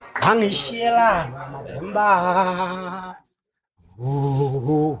Wangishiyela Mathemba.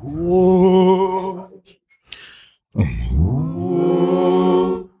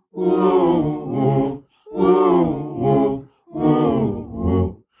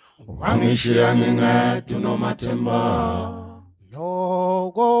 Wangishiya ngingedu noMathemba.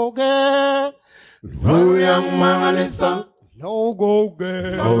 Logo-ke Uyangimangalisa, logo-ke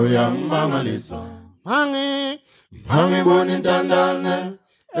uyangimangalisa. Mangibona intandane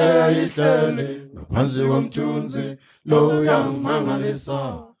eyayihleli ngaphansi komthunzi lo uyangimangalisa.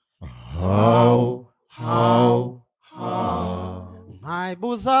 Hawu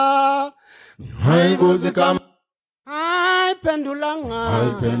ngayibuza igama ayiphendulanga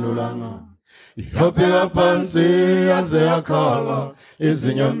yaphika phansi yaze yakhala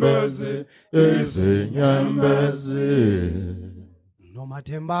izinyembezi.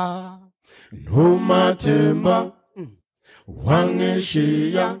 noMathemba noMathemba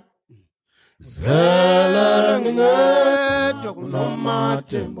wangishiya zela ngingedwa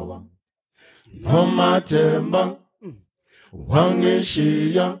kunoMathemba. noMathemba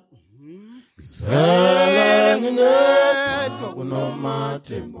wangishiya zela ngingedwa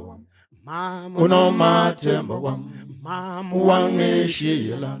kunoMathemba. unoMathemba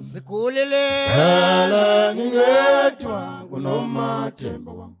wangishiyela sikhulile zela ngingedwa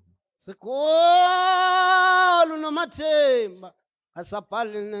kunoMathemba. sikhulu noMathemba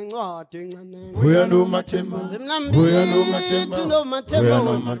asabhali nencwadi encane Uya noMathemba, uya noMathemba, noMathemba uya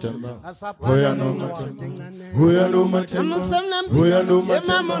noMathemba, asabhali uya nencwadi noMathemba, encane uya noMathemba, uya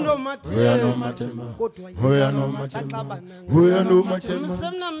noMathemba, uya noMathemba, uya noMathemba, uya noMathemba,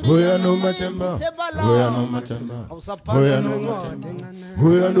 uya noMathemba, uya noMathemba, uya noMathemba,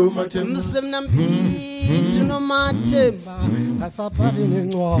 uya noMathemba. msemnambithi noMathemba asabhali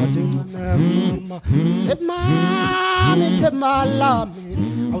nencwadi encane emami Themba lami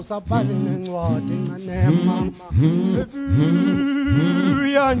awusabhali nencwadi encane mama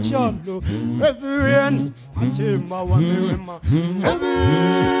ebuya njalo ebuya noMathemba wami wema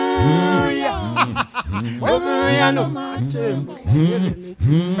ebuya noMathemba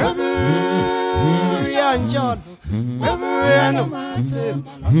ebuya njalo ebuya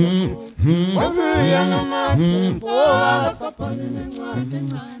noMathemba ebuya noMathemba awusabhali nencwadi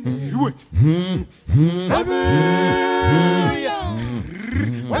encane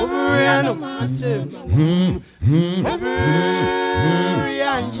ebuya noMathemba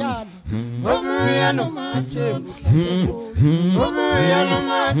ebuya njalo ebuya noMathemba ebuya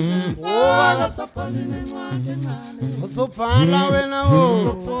noMathemba awusabhali nencwadi encane usubhala wena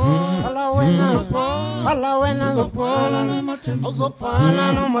usubhala wena usubhala wena usubhala noMathemba usubhala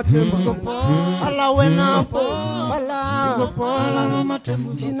noMathemba usubhala wena usubhala noMathemba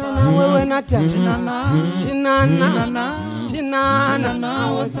thina nawe wena thina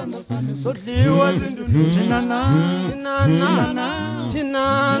nawe sithando sami sodliwa zindunu thina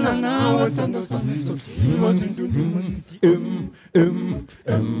nawe sithando sami sodliwa zindunu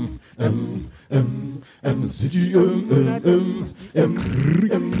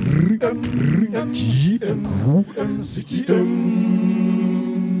City